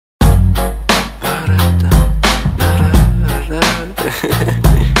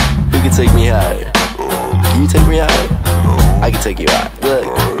take me out? I can take you out. Look,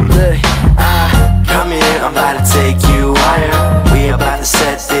 come here, I'm about to take you higher. We about to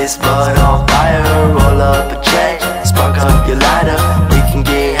set this bud on fire. Roll up a J, spark up your lighter. We can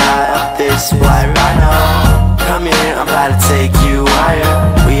get high up this white Rhino. Come here, I'm about to take you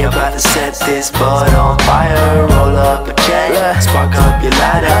higher. We about to set this bud on fire. Roll up a J, spark up your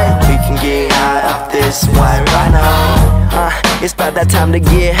lighter. We can get high up this white Rhino. It's about that time to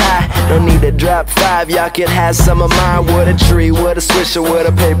get high. Don't need to drop 5, y'all can have some of mine. With a tree, with a swisher, with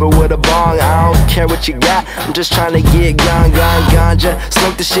a paper, with a bong. I don't care what you got, I'm just trying to get ganja.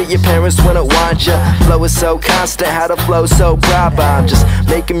 Smoke the shit your parents wouldn't want ya. Flow is so constant, how the flow so proper. I'm just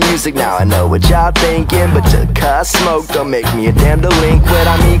making music now, I know what y'all thinking. But just cause smoke don't make me a damn delinquent.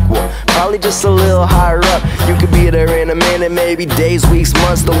 I'm equal, probably just a little higher up. You could be there in a minute, maybe days, weeks,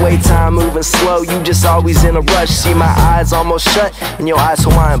 months. The way time moving slow, you just always in a rush. See my eyes almost shut, and your eyes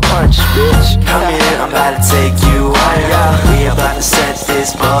Hawaiian punch, bitch. Come here, I'm about to take you higher. We about to set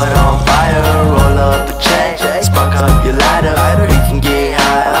this bud on fire. Roll up a J, spark up your lighter. We can get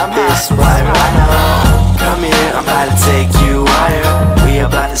high up this white Rhino. Come here, I'm about to take you higher. We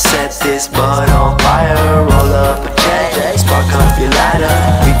about to set this bud on fire. Roll up a J, spark up your lighter.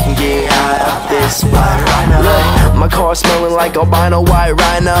 We can get high up this white Rhino. Look, my car smelling like albino white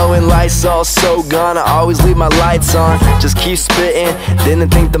Rhino, and lights all so gone. I always leave my lights on. Just keep spitting, didn't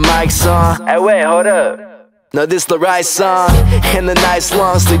think the mic's on. Hey, wait, hold up. No, this the right song, and the night's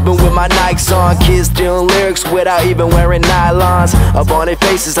long, sleeping with my Nikes on. Kids stealing lyrics without even wearing nylons. Up on their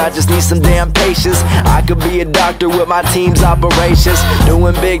faces, I just need some damn patience. I could be a doctor with my team's operations,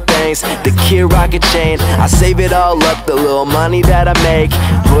 doing big things, the kid rocket chain. I save it all up, the little money that I make,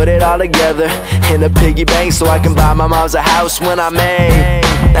 put it all together in a piggy bank so I can buy my mom's a house when I'm eight.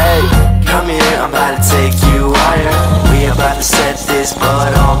 Hey, come here, I'm about to take you higher. We about to set this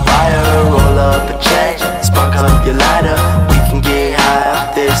bud on fire. Roll up a J, spark up your lighter. We can get high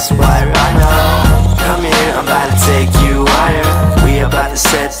up this white Rhino. Come here, I'm about to take you higher. We about to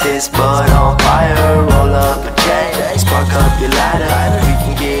set this bud on fire. Roll up a J, spark up your lighter. We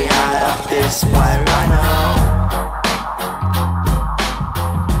can get high up this white Rhino.